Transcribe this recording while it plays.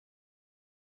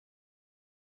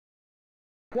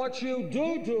What you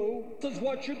do is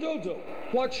what you do.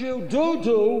 What you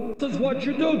do is what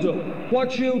you do.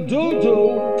 What you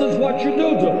do is what you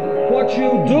do. What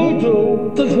you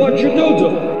do is what you do.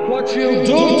 What you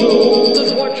do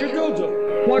is what you do.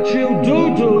 What you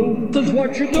do is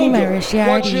what you do.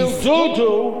 What you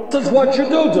do is what you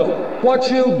do. What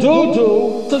you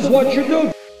do is what you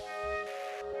do.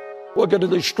 We're going to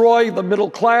destroy the middle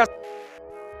class.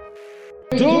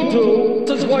 Do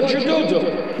is what you do.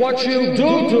 What you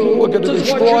do we're going to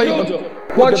destroy the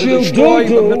what you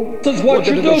do is what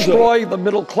you do. We're going to destroy the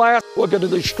middle class. We're going to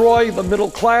destroy the middle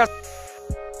class.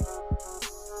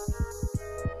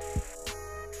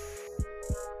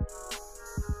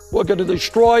 We're going to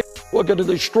destroy. We're going to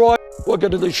destroy. We're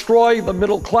going to destroy the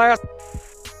middle class.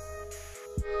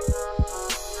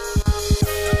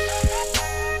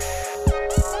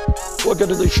 We're going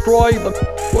to destroy the.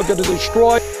 We're going to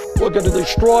destroy. We're going to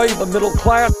destroy the middle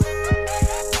class.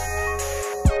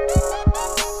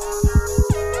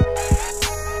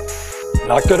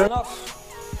 Not good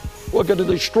enough. We're going to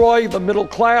destroy the middle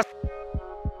class.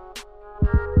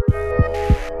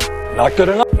 Not good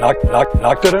enough.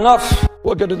 Not good enough.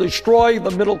 We're going to destroy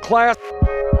the middle class.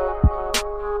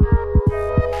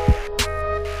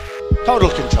 Total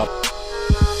control.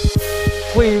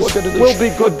 Please, we'll be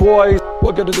good boys.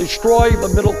 We're going to destroy the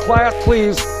middle class.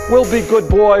 Please, we'll be good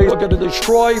boys. We're going to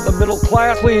destroy the middle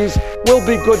class. Please, we'll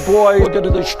be good boys. We're going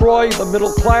to destroy the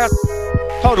middle class.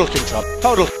 Total control.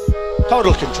 Total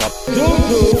control. Do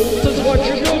is what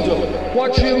you do.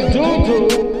 What you do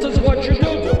is what you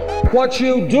do. What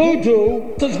you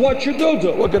do is what you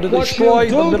do. We're going to destroy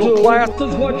the middle class.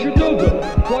 Is what you do.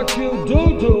 What you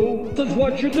do is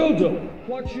what you do.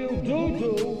 What you do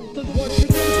is what you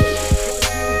do.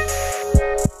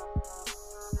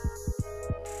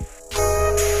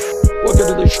 We're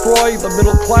going to destroy the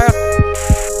middle class.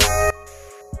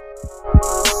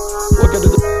 We're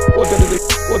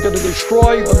going to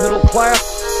destroy the middle class.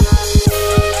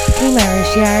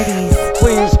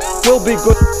 Please, we'll be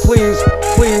good. Please.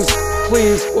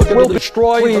 We're going to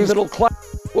destroy the middle class.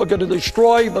 We're going to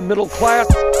destroy the middle class.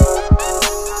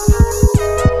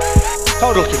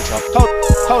 Total control.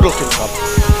 Total control.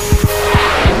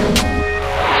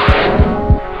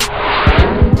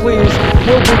 Please,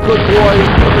 we'll be good boys.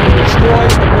 We're going to destroy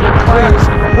the middle class.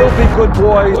 We'll be good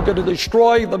boys. We're going to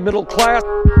destroy the middle class.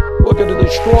 We're going to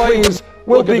destroy. Please,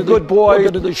 we'll be good boys.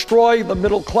 We're going to destroy the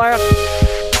middle class.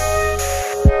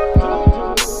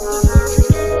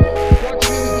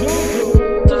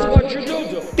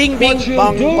 Bing bing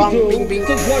bong bong bing bing.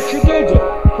 Is what you do.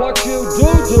 What you do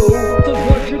is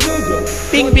what you do.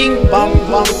 Bing bing bong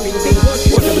bong bing bing.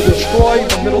 We're going to destroy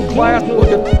the middle class. We're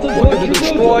going to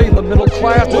destroy the middle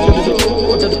class. We're going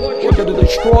to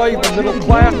destroy the middle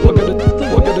class. We're going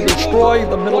to destroy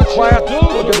the middle class.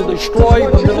 We're going to destroy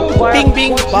the middle class. Bing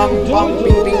bing bong bong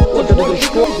bing bing. We're going to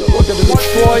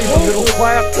destroy the middle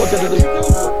class. We're going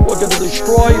to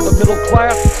destroy the middle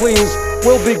class. Please,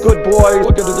 we'll be good boys.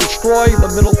 We're going to destroy the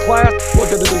middle class. We're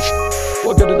going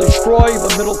to destroy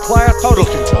the middle class. Total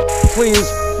control. Please,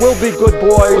 we'll be good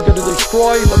boys. We're going to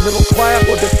destroy the middle class.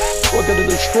 We're going to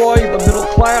destroy the middle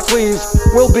class. Please,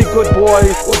 we'll be good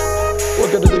boys.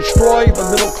 We're going to destroy the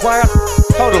middle class.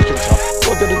 Total control.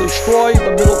 We're going to destroy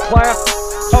the middle class.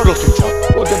 Total control.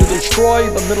 We're going to destroy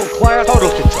the middle class.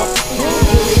 Total control.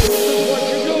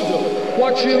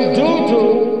 What you do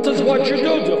is what you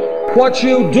do. What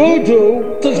you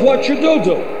do is what you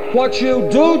do. What you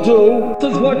do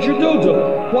is what you do.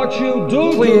 What you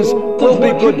do. Please, we'll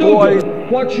be good boys.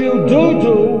 What you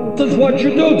do is what you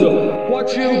do.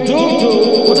 What you do.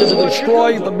 We're going to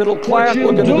destroy the middle class.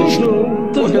 We're going to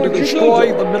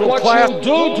destroy the middle class.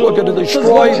 We're going to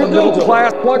destroy the middle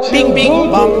class. Bing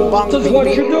bing bong bong bing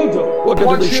bing. We're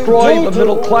going to destroy the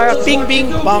middle class. Bing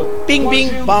bing bong bing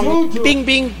bing bong bing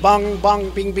bing bong bong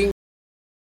bing bing.